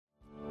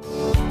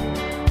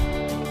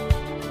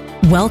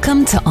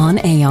Welcome to On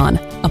Aon,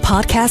 a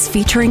podcast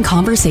featuring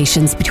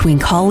conversations between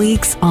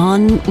colleagues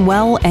on,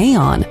 well,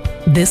 Aon.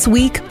 This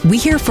week, we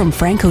hear from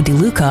Franco De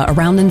Luca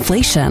around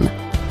inflation.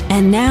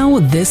 And now,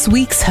 this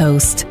week's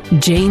host,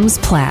 James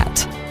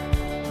Platt.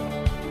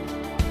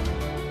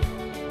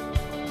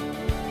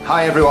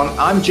 Hi, everyone.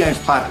 I'm James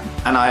Platt,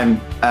 and I'm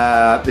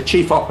the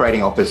Chief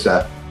Operating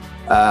Officer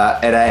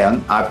at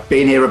Aon. I've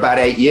been here about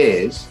 8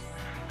 years,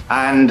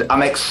 and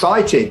I'm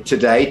excited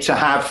today to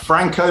have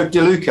Franco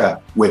De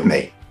Luca with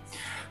me.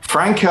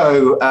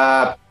 Franco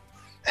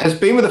has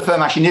been with the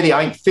firm actually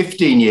nearly,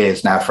 15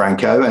 years now,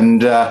 Franco,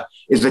 and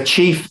is the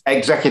Chief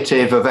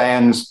Executive of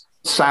Aon's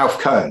South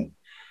Cone.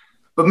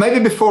 But maybe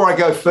before I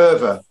go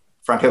further,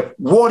 Franco,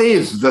 what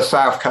is the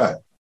South Cone?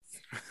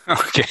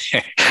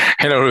 Okay.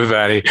 Hello,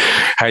 everybody.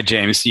 Hi,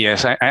 James.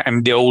 Yes,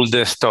 I'm the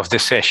oldest of the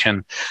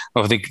session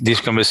of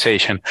this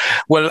conversation.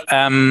 Well,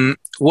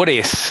 what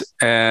is?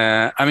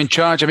 I'm in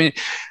charge.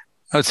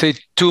 I would say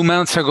 2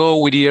 months ago,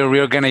 we did a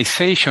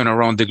reorganization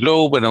around the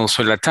globe and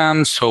also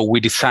LATAM. So we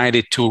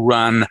decided to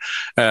run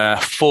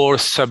 4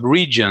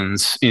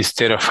 sub-regions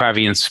instead of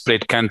having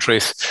split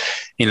countries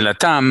in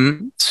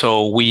LATAM.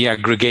 So we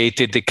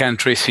aggregated the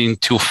countries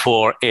into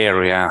 4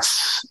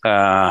 areas.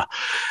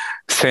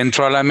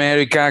 Central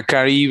America,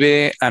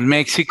 Caribe, and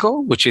Mexico,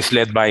 which is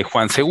led by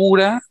Juan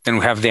Segura. Then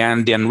we have the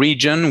Andean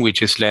region,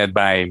 which is led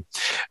by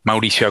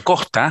Mauricio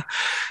Acosta.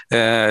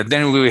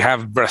 Then we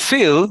have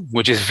Brazil,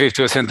 which is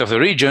 50% of the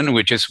region,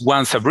 which is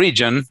one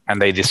sub-region,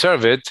 and they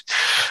deserve it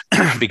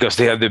because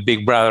they are the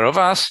big brother of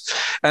us.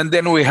 And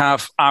then we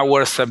have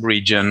our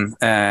sub-region,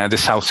 the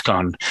South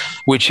Cone,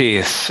 which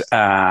is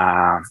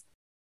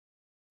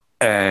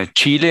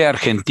Chile,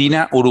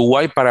 Argentina,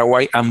 Uruguay,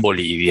 Paraguay, and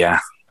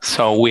Bolivia.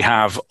 So we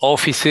have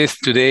offices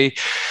today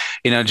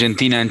in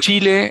Argentina and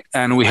Chile,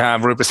 and we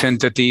have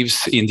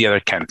representatives in the other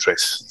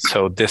countries.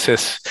 So this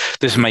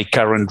is my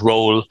current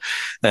role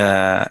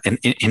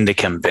in the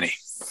company.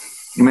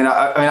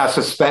 I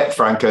suspect,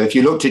 Franco, if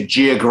you looked at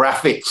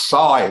geographic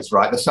size,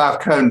 right, the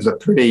South Cone's a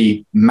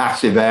pretty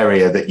massive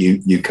area that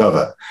you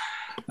cover.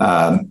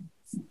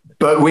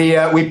 But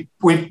we've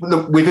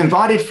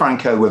invited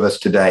Franco with us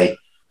today,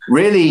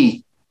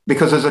 really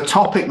because there's a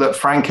topic that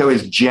Franco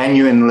is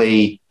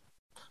genuinely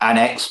an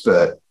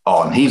expert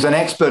on. He's an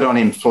expert on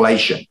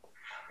inflation.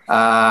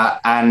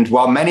 And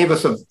while many of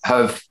us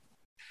have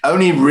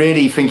only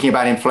really thinking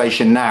about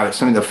inflation now, it's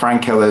something that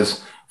Franco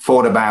has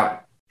thought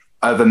about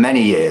over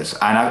many years.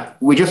 And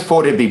we just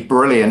thought it'd be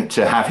brilliant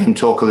to have him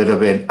talk a little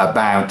bit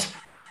about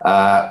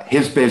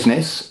his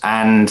business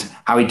and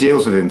how he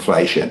deals with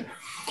inflation.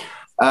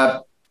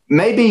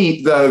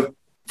 Maybe though,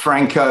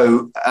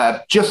 Franco,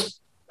 just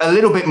a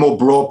little bit more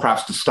broad,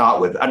 perhaps, to start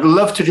with. I'd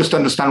love to just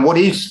understand what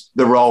is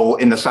the role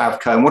in the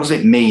South Cone? What does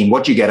it mean?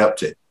 What do you get up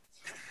to?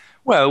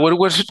 Well,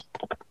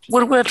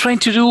 what we're trying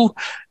to do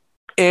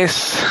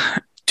is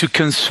to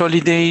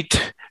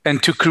consolidate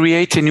and to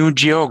create a new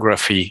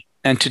geography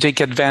and to take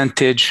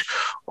advantage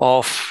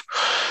of,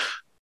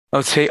 I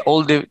would say,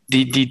 all the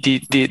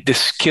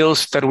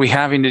skills that we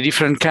have in the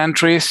different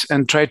countries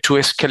and try to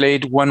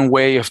escalate one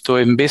way of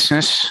doing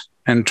business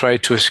and try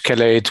to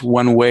escalate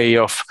one way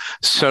of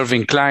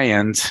serving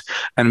clients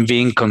and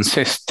being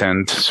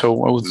consistent.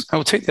 So I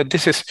would say that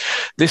this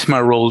is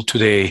my role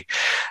today.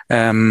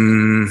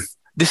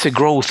 This is a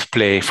growth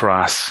play for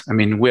us.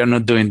 We are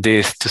not doing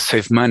this to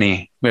save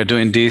money. We are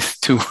doing this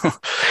to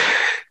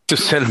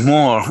sell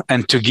more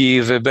and to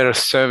give a better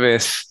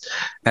service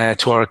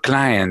to our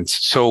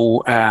clients.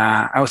 So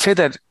I would say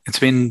that it's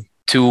been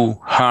 2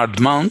 hard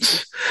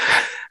months,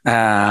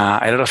 a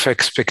lot of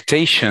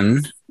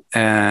expectation.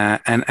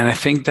 And I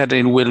think that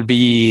it will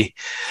be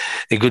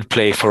a good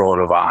play for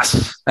all of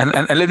us. And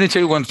let me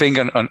tell you one thing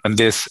on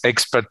this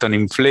expert on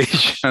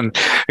inflation,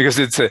 because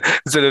it's a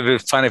little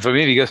bit funny for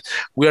me, because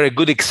we are a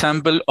good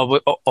example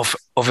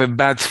of a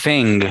bad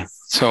thing.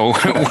 So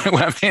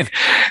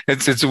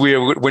it's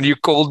weird when you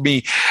called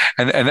me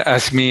and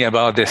asked me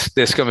about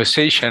this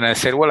conversation. I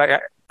said, well,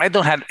 I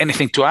don't have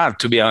anything to add,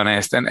 to be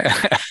honest.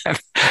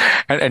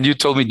 And you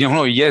told me,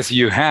 no, yes,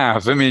 you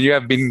have. You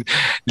have been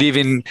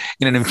living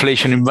in an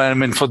inflation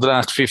environment for the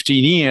last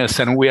 15 years,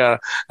 and we are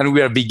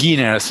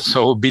beginners.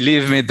 So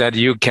believe me that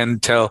you can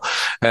tell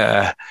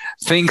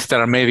things that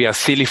are maybe as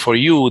silly for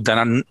you that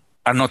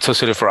are not so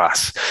silly for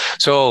us.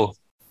 So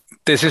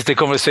this is the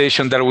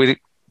conversation that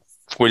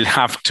we'll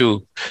have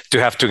to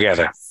have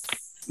together.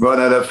 Well,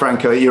 no,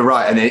 Franco, you're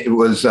right, and it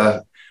was.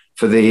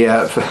 For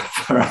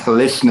our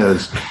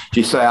listeners,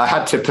 you say I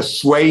had to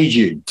persuade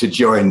you to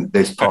join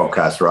this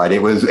podcast, right?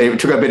 It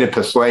took a bit of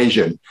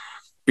persuasion,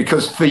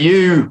 because for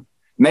you,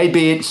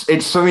 maybe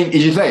it's something,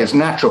 as you say, it's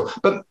natural.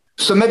 But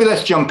so maybe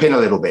let's jump in a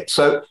little bit.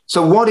 So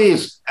what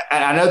is?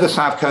 And I know the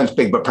South Cone's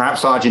big, but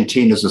perhaps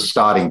Argentina's a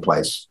starting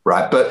place,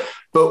 right? But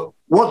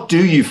what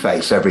do you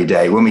face every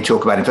day when we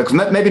talk about inflation?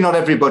 Because maybe not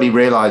everybody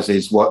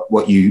realizes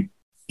what you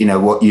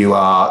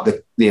are,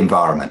 the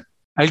environment.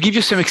 I'll give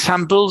you some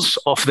examples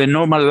of the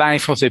normal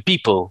life of the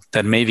people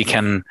that maybe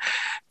can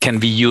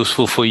be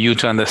useful for you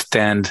to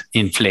understand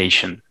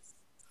inflation.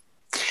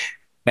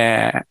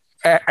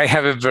 I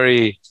have a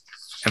very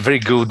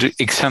good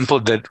example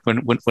that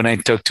when I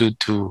talk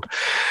to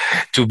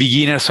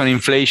beginners on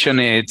inflation,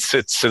 it's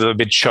a little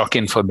bit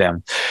shocking for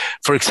them.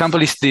 For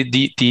example, it's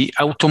the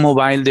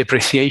automobile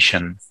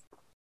depreciation.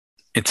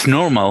 It's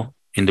normal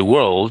in the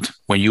world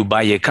when you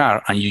buy a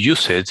car and you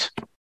use it,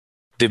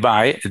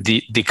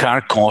 the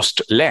car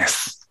costs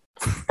less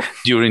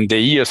during the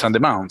years and the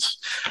months.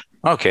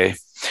 Okay,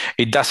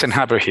 it doesn't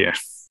happen here.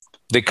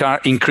 The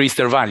car increased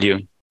their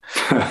value.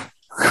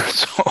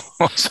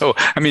 So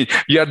I mean,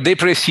 you are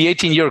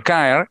depreciating your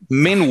car,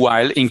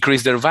 meanwhile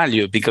increase their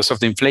value because of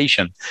the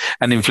inflation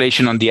and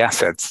inflation on the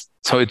assets.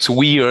 So it's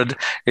weird.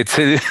 It's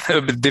a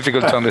bit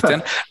difficult to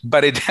understand,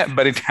 but it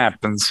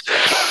happens.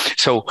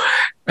 So,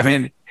 I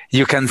mean,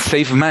 you can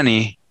save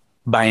money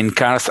buying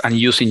cars and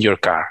using your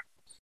car.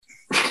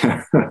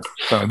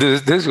 So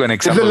this is one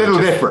example. It's a little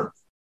different.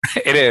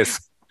 It is.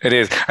 It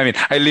is. I mean,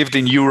 I lived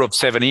in Europe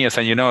 7 years,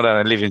 and you know that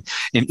I live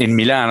in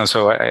Milano.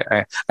 So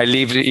I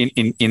lived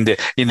in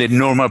the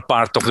normal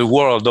part of the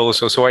world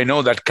also. So I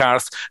know that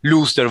cars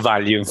lose their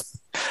value.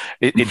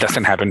 It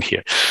doesn't happen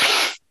here.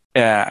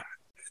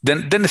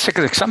 Then the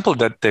second example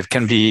that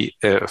can be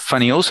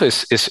funny also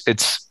is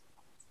it's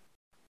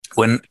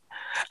when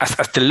as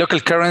the local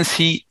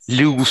currency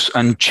lose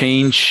and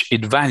change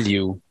its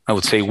value, I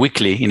would say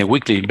in a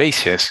weekly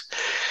basis,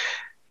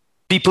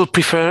 people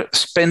prefer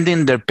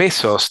spending their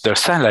pesos, their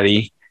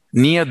salary,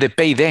 near the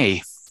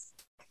payday,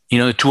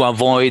 to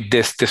avoid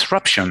this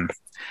disruption.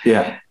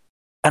 Yeah.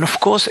 And of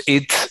course,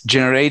 it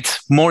generates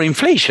more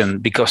inflation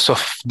because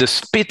of the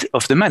speed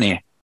of the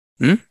money.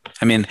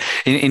 I mean,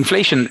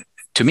 inflation,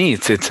 to me,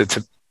 it's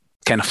a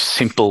kind of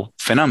simple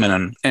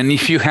phenomenon. And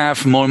if you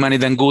have more money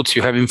than goods,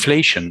 you have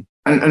inflation.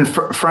 And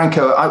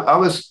Franco,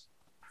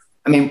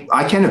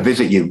 I came to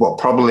visit you,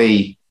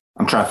 probably,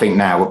 I'm trying to think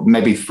now,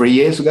 maybe 3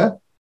 years ago?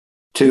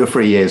 2 or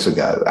 3 years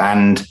ago.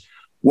 And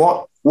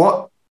what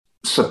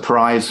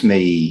surprised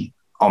me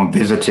on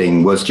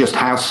visiting was just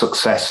how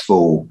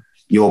successful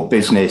your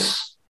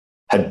business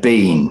had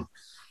been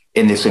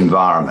in this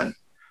environment.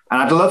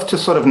 And I'd love to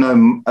sort of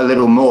know a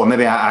little more.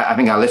 Maybe I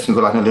think our listeners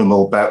would like a little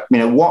more about,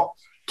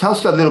 tell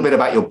us a little bit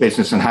about your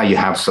business and how you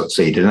have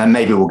succeeded. And then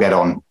maybe we'll get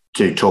on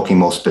to talking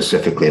more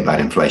specifically about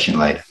inflation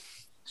later.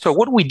 So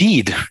what we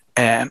did,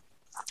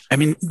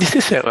 this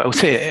is, I would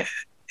say,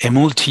 a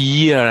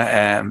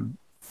multi-year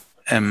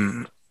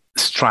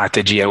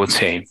strategy, I would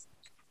say.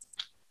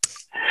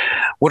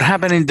 What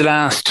happened in the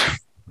last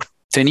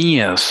 10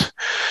 years?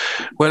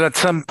 Well, at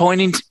some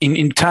point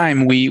in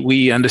time,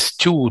 we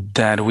understood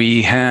that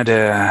we had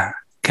a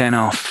kind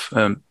of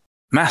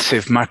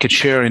massive market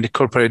share in the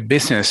corporate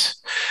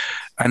business,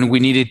 and we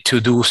needed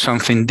to do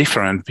something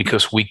different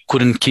because we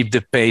couldn't keep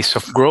the pace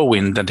of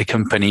growing that the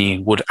company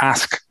would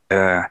ask.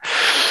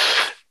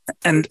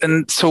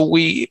 And so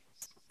we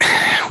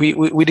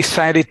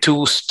decided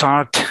to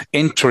start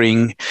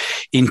entering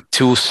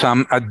into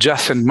some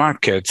adjacent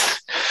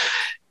markets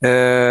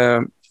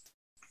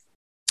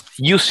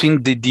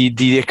using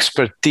the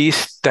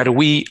expertise that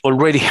we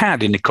already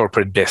had in the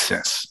corporate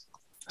business.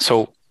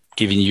 So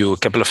giving you a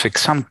couple of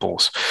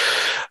examples,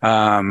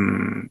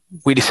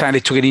 we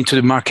decided to get into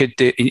the market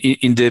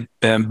in the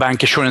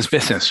bank assurance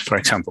business, for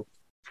example,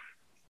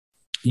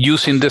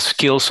 using the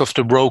skills of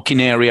the broking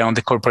area on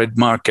the corporate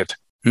market.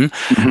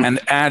 Mm-hmm. And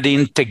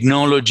adding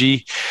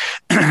technology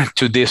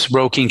to this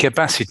broking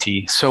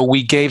capacity. So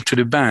we gave to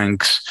the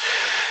banks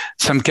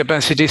some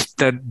capacities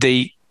that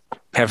they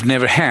have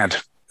never had.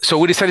 So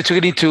we decided to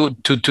get into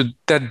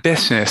that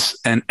business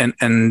and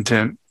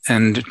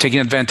taking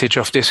advantage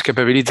of these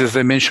capabilities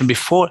I mentioned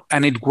before,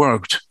 and it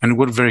worked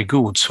very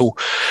good. So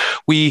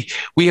we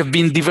have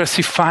been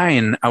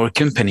diversifying our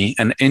company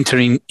and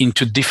entering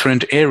into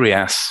different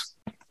areas.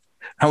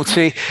 I would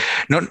say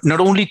not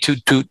only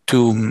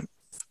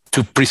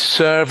to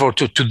preserve or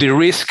to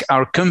de-risk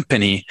our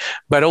company,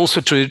 but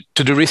also to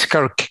de-risk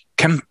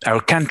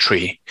our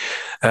country.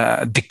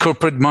 The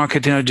corporate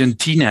market in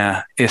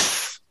Argentina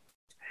is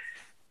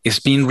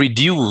being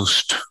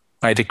reduced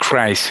by the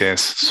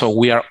crisis. So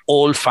we are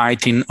all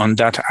fighting on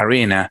that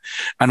arena,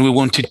 and we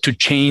wanted to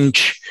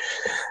change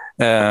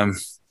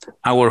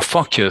our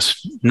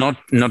focus, not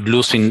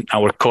losing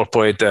our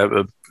corporate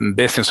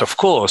business, of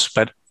course,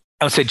 but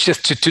I would say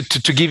just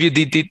to give you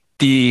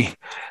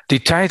the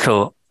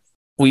title.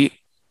 We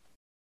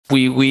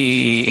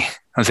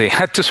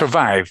had to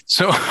survive,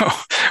 so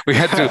we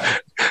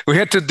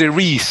had to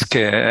de-risk.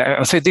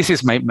 I'll say this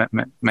is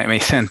my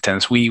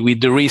sentence. We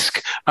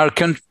de-risk our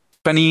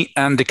company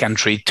and the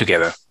country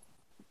together.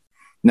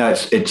 No,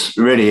 it's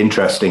really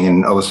interesting,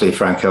 and obviously,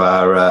 Franco,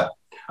 our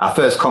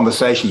first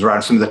conversations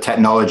around some of the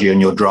technology and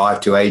your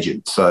drive to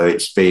agents. So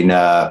it's been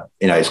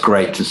it's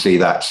great to see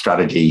that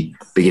strategy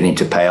beginning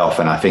to pay off,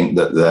 and I think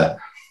that the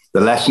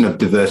lesson of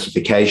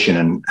diversification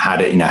and how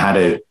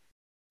to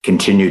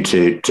continue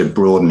to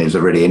broaden is a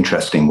really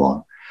interesting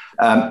one.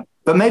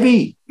 But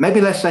maybe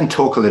let's then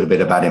talk a little bit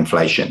about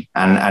inflation.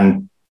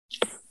 And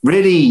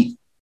really,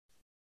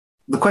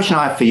 the question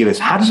I have for you is,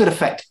 how does it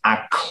affect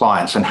our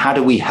clients and how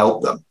do we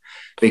help them?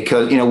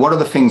 Because, what are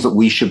the things that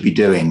we should be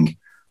doing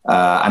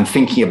and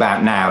thinking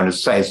about now, and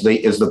as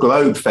the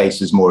globe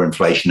faces more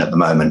inflation at the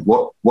moment,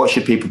 what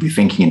should people be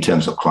thinking in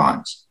terms of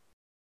clients?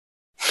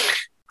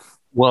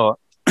 Well,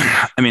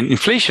 I mean,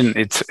 inflation,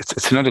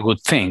 it's not a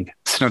good thing.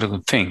 It's not a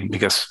good thing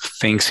because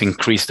things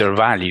increase their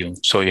value.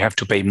 So you have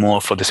to pay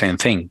more for the same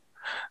thing.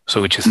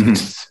 So which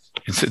is,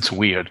 it's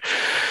weird.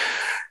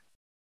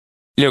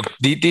 Look,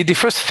 the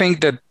first thing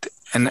that,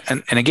 and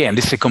again,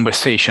 this is a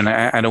conversation.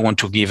 I don't want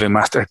to give a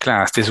master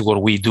class. This is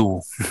what we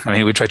do. I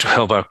mean, we try to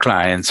help our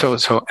clients. So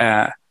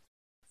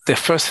the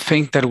first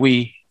thing that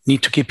we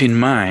need to keep in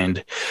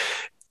mind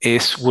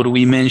is what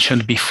we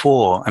mentioned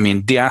before. I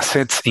mean, the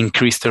assets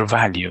increase their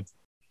value.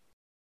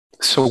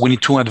 So we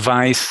need to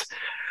advise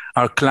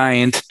our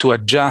client to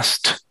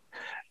adjust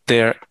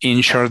their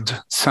insured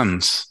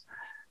sums.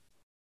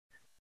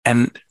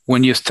 And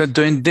when you start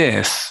doing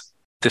this,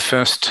 the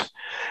first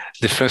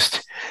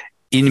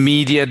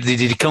immediate,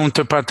 the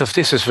counterpart of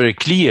this is very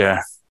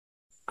clear.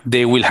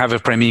 They will have a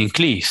premium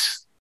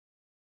increase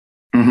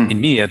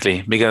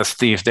immediately, because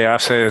if their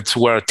assets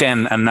were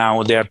 10 and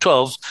now they are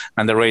 12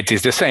 and the rate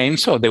is the same,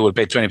 so they will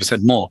pay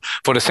 20% more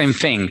for the same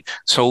thing.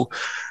 So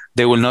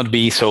they will not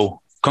be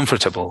so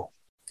comfortable.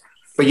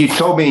 But you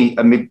told me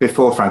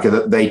before, Franco,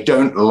 that they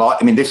don't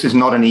like, I mean, this is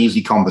not an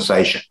easy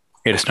conversation.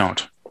 It is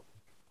not.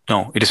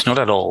 No, it is not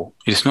at all.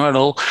 It is not at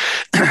all.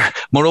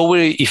 Moreover,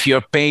 if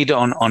you're paid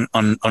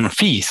on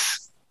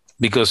fees,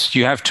 because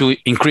you have to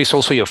increase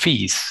also your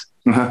fees.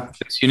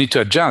 You need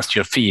to adjust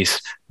your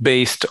fees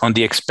based on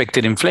the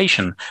expected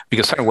inflation,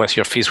 because otherwise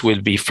your fees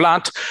will be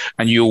flat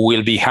and you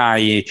will be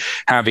having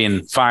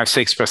 5-6%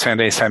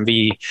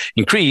 SMV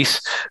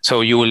increase.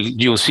 So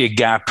you'll see a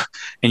gap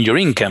in your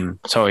income.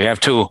 So you have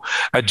to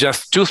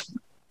adjust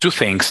two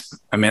things.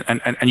 I mean,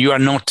 and you are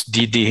not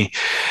the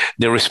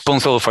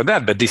responsible for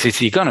that, but this is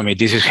the economy.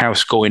 This is how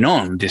it's going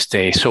on these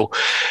days. So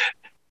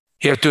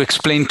you have to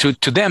explain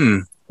to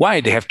them why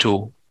they have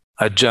to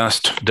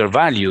adjust their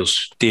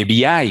values, the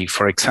BI,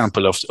 for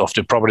example, of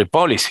the property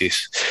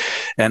policies,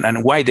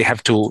 and why they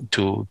have to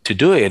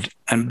do it.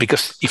 And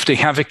because if they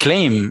have a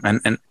claim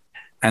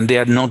and they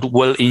are not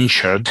well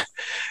insured,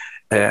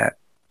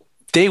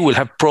 they will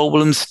have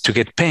problems to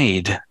get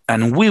paid.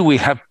 And we will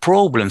have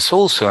problems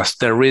also as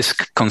the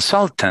risk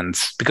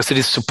consultants, because it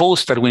is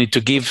supposed that we need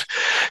to give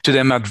to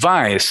them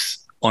advice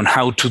on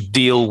how to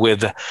deal with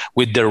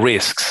the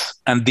risks.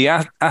 And the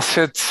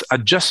assets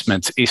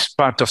adjustment is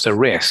part of the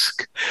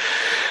risk.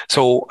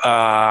 So,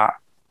 I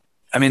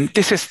mean,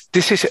 this is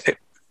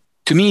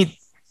to me,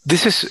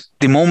 this is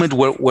the moment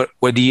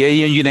where the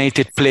Aon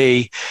United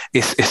play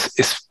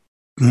is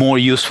more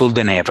useful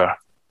than ever,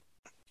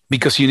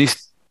 because you need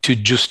to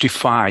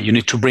justify, you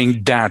need to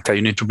bring data,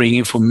 you need to bring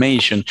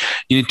information,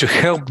 you need to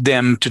help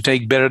them to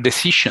take better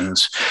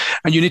decisions,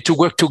 and you need to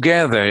work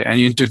together, and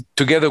you need to,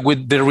 together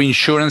with the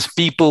reinsurance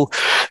people,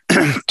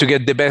 to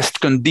get the best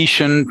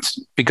conditions,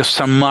 because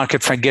some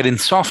markets are getting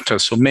softer.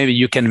 So maybe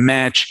you can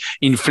match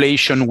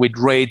inflation with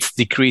rates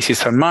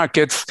decreases on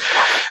markets.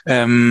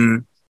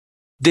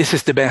 This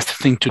is the best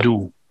thing to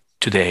do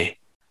today,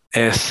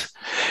 is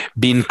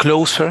being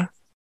closer,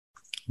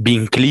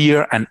 being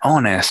clear and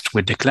honest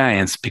with the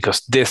clients,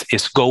 because this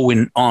is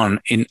going on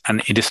and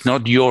it is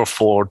not your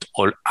fault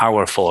or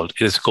our fault.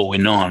 It is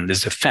going on. This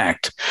is a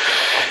fact.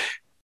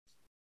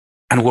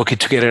 And working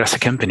together as a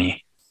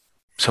company.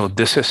 So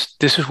this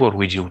is what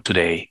we do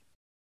today.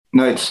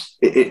 No,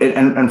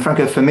 and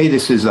Franco, for me,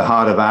 this is the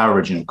heart of our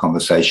original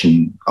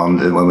conversation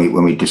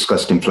when we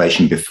discussed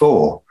inflation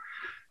before.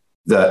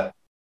 That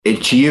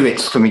to you,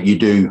 it's something you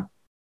do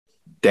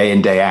day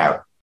in, day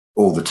out,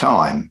 all the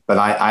time. But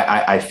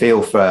I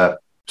feel for,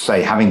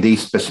 say, having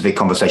these specific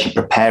conversations,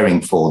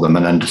 preparing for them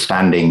and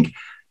understanding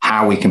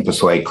how we can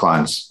persuade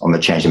clients on the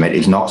change they made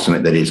is not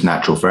something that is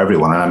natural for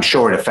everyone. And I'm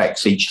sure it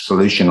affects each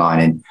solution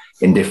line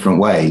in different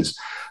ways.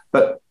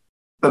 But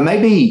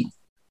maybe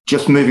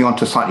just moving on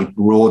to a slightly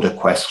broader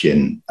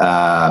question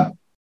that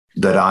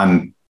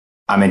I'm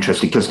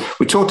interested, because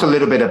we talked a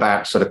little bit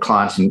about sort of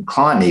clients and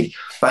client need,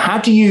 but how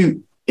do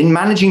you, in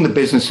managing the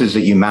businesses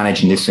that you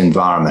manage in this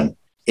environment,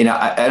 and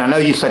I know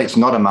you said it's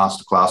not a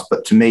masterclass,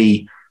 but to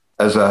me,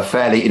 as a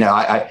fairly,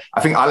 I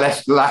think I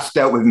last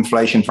dealt with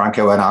inflation,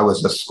 Franco, when I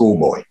was a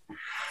schoolboy.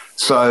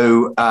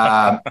 So,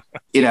 or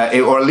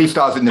at least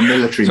I was in the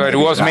military. So it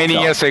was many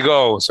years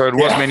ago. So it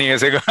was many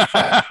years ago.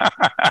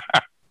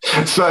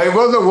 So it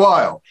was a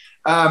while.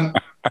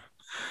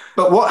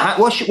 But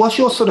what's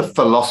your sort of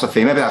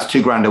philosophy? Maybe that's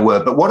too grand a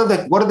word, but what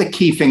are the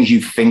key things you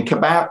think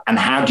about, and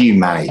how do you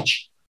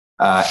manage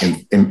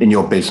in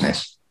your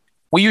business?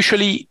 We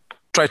usually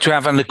try to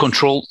have under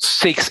control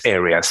 6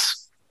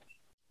 areas,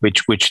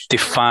 which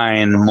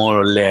define more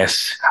or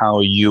less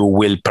how you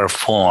will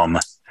perform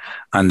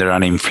under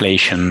an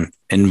inflation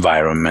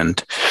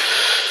environment.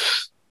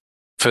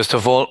 First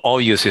of all,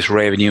 obvious is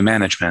revenue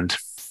management.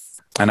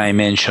 And I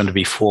mentioned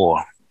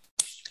before,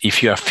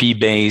 if you are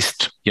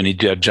fee-based, you need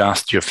to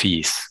adjust your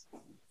fees,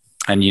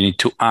 and you need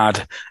to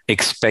add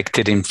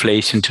expected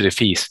inflation to the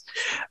fees.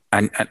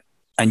 And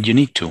and you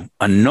need to.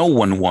 And no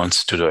one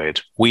wants to do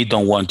it. We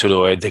don't want to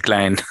do it. The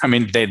client,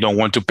 they don't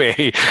want to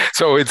pay.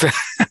 So it's,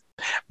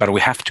 but we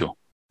have to.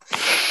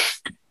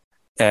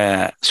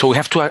 So we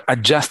have to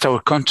adjust our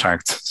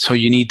contracts. So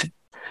you need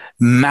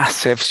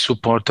massive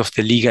support of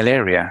the legal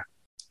area,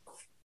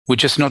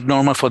 which is not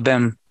normal for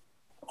them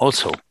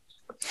also.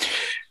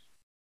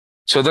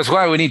 So that's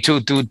why we need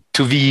to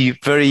be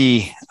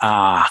very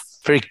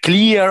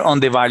clear on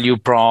the value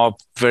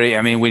prop.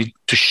 We need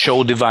to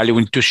show the value.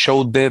 We need to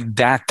show the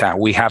data.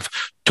 We have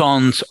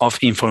tons of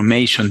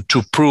information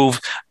to prove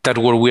that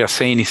what we are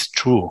saying is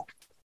true.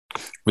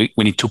 We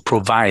need to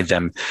provide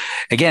them,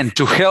 again,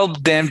 to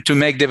help them to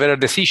make the better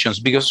decisions,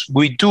 because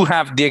we do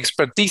have the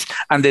expertise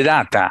and the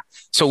data.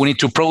 So we need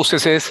to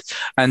process it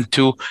and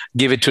to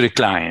give it to the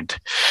client.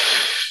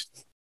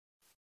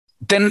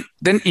 Then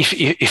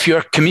if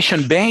you're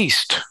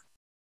commission-based,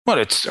 well,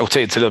 I would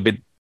say it's a little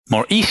bit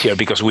more easier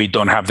because we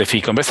don't have the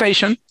fee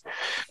conversation,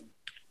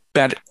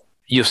 but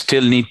you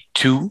still need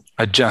to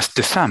adjust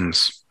the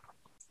sums.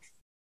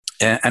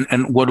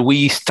 And what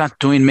we started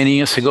doing many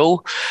years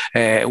ago,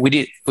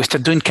 we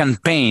started doing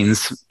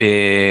campaigns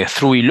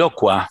through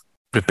Eloqua,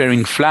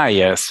 preparing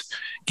flyers,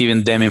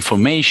 giving them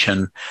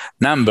information,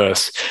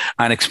 numbers,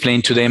 and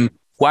explain to them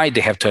why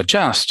they have to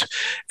adjust.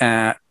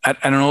 I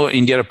don't know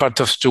in the other part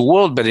of the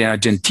world, but in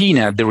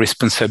Argentina, the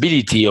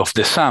responsibility of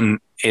the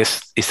sum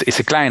is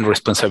a client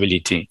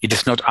responsibility. It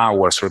is not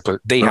ours.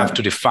 They have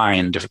to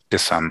define the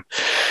sum.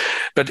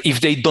 But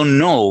if they don't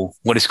know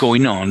what is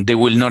going on, they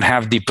will not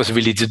have the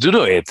possibility to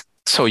do it.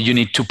 So you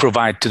need to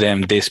provide to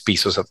them these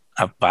pieces of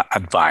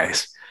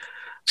advice.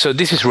 So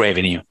this is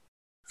revenue,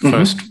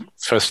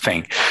 first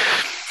thing.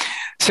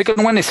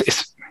 Second one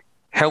is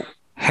help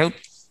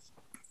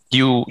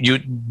you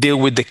deal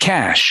with the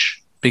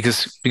cash,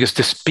 because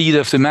the speed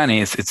of the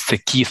money it's the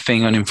key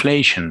thing on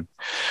inflation.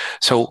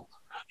 So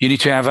you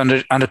need to have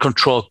under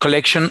control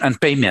collection and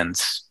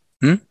payments.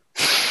 And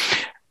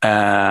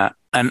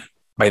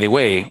by the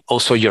way,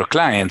 also your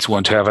clients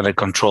want to have under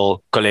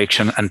control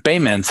collection and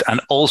payments,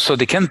 and also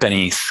the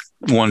companies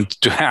want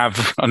to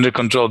have under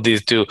control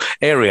these two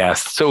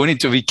areas. So we need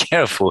to be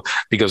careful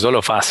because all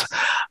of us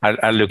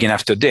are looking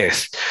after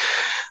this.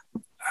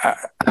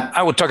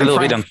 I would talk a little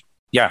bit on,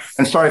 yeah.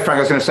 And sorry, Frank, I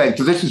was going to say,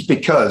 so this is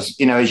because,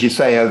 as you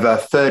say, over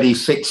 30,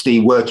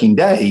 60 working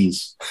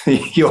days,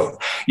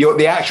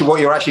 the actual what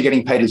you're actually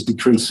getting paid has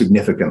decreased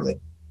significantly.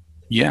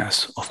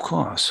 Yes, of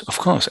course.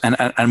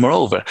 And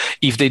moreover,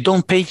 if they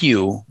don't pay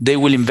you, they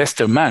will invest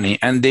their money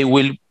and they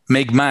will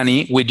make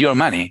money with your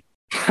money.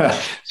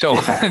 So,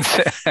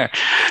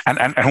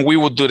 and we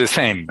would do the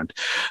same.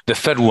 The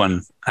third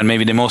one, and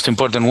maybe the most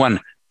important one,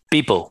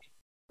 people.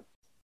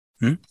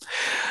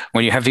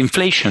 When you have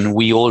inflation,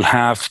 we all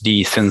have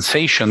the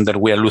sensation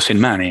that we are losing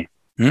money.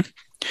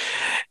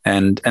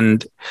 And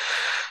to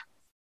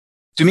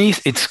me,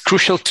 it's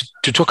crucial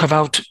to talk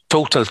about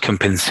total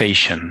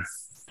compensation.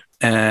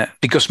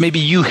 Because maybe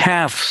you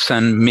have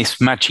some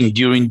mismatching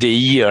during the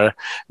year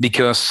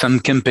because some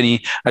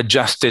company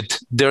adjusted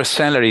their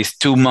salaries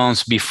 2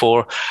 months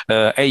before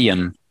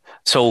Aeon.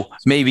 So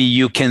maybe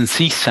you can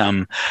see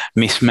some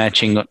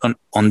mismatching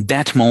on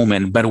that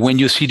moment. But when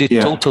you see the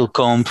total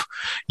comp,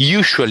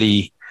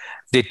 usually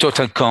the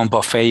total comp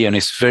of Aeon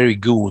is very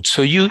good.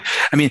 So we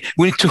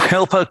need to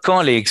help our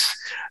colleagues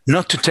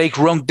not to take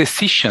wrong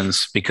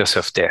decisions because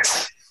of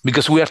this,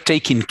 because we are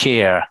taking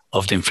care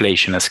of the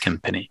inflation as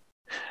company.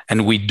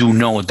 And we do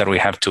know that we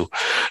have to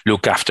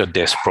look after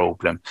this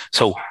problem.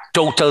 So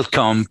total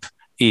comp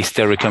is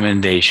the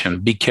recommendation.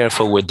 Be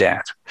careful with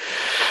that.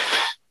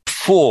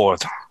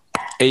 Fourth,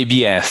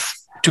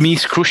 ABS, to me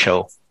is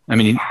crucial.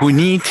 We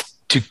need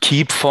to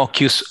keep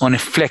focus on a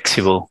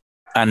flexible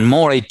and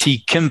more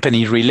IT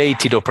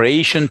company-related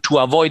operation to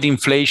avoid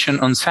inflation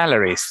on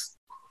salaries.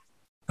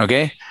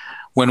 Okay?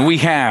 When we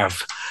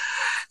have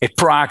a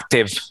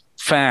proactive,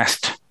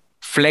 fast,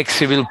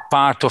 flexible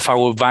part of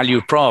our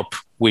value prop,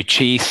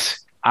 which is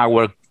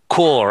our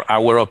core,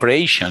 our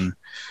operation,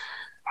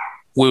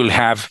 we will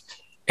have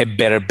a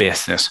better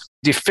business.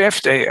 The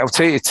fifth, I would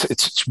say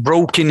it's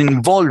broking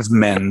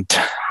involvement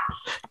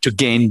to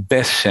gain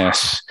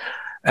business.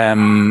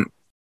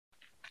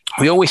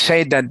 We always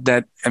say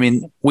that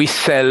we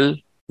sell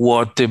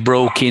what the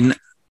broking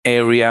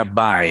area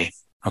buy,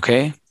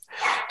 okay?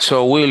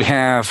 So we'll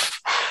have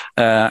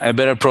a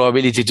better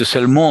probability to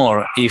sell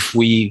more if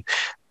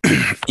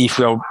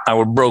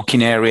our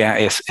broking area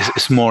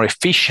is more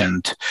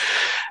efficient.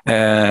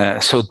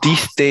 So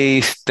these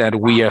days that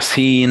we are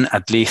seeing,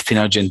 at least in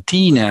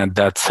Argentina,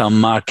 that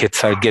some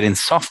markets are getting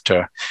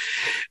softer,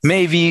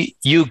 maybe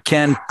you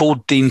can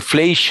put the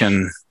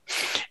inflation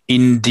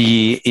in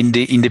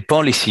the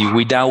policy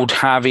without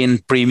having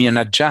premium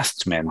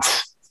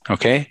adjustments.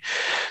 Okay,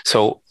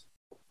 so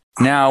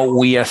now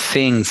we are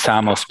seeing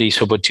some of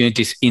these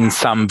opportunities in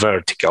some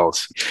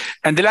verticals.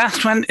 And the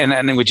last one,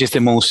 and which is the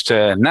most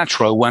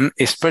natural one,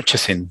 is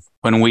purchasing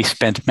when we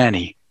spend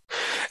money.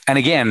 And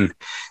again,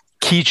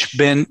 keep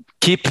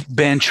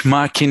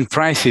benchmarking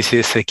prices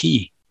is a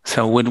key.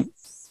 So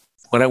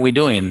what are we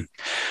doing?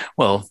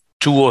 Well,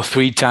 2 or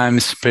 3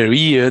 times per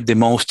year, the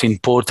most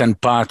important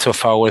part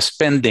of our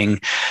spending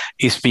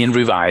is being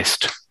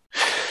revised.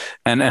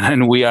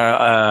 And we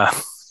are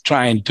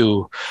trying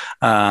to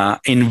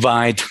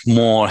invite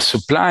more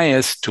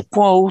suppliers to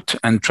quote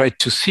and try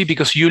to see,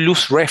 because you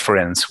lose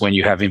reference when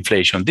you have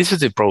inflation. This is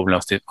the problem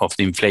of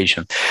the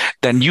inflation.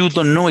 Then you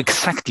don't know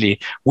exactly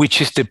which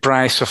is the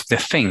price of the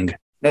thing.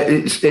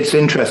 It's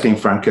interesting,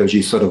 Franco, as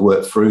you sort of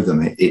work through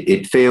them.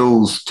 It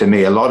feels to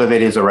me a lot of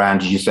it is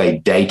around, as you say,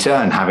 data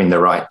and having the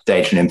right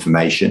data and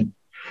information.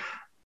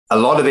 A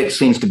lot of it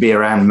seems to be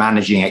around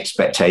managing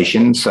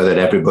expectations so that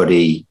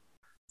everybody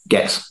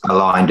gets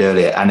aligned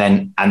earlier, and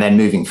then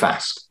moving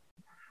fast.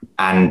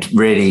 And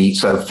really,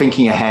 so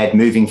thinking ahead,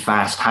 moving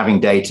fast,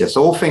 having data.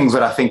 So all things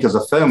that I think as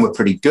a firm we're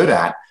pretty good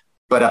at,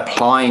 but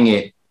applying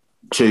it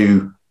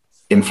to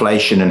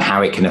inflation and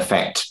how it can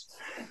affect.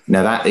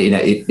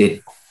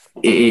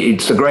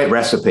 It's a great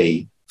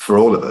recipe for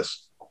all of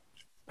us.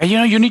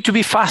 You need to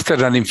be faster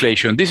than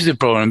inflation. This is the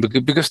problem,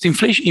 because the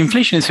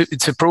inflation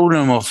it's a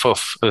problem of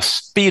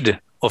speed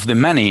of the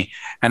money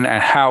and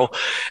how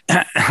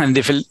and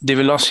the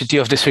velocity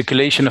of the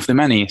circulation of the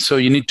money. So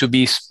you need to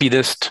be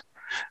speediest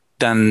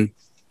than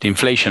the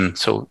inflation.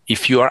 So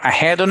if you are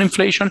ahead on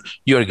inflation,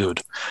 you are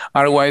good.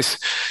 Otherwise,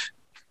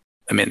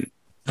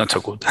 not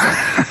so good.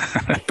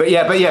 but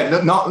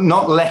yeah,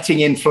 not letting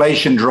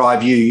inflation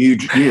drive you.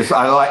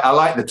 I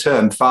like the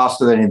term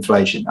faster than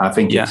inflation. I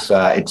think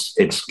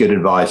it's good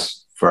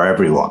advice for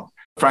everyone.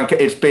 Franco,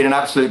 it's been an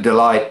absolute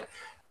delight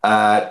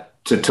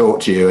to talk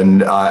to you,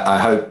 and I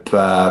hope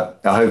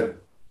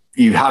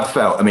you have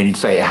felt. You'd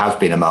say it has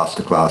been a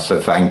masterclass.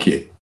 So thank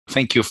you.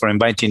 Thank you for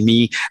inviting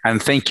me,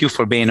 and thank you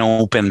for being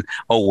open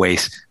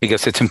always,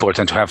 because it's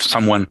important to have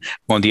someone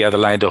on the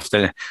other side of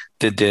the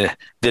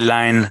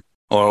line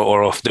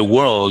or of the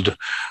world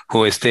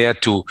who is there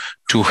to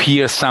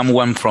hear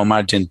someone from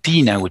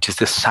Argentina, which is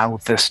the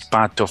southest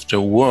part of the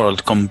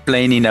world,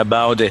 complaining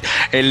about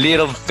a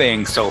little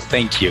thing. So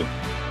thank you.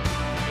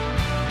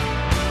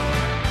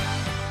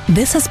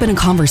 This has been a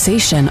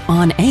conversation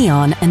on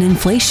Aon and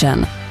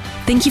inflation.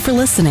 Thank you for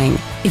listening.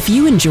 If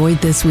you enjoyed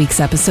this week's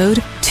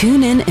episode,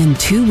 tune in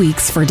 2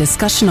 weeks for a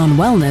discussion on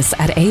wellness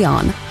at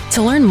Aon.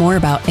 To learn more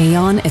about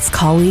Aon, its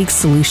colleagues,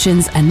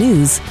 solutions, and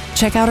news,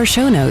 check out our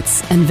show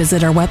notes and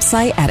visit our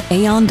website at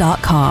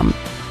aon.com.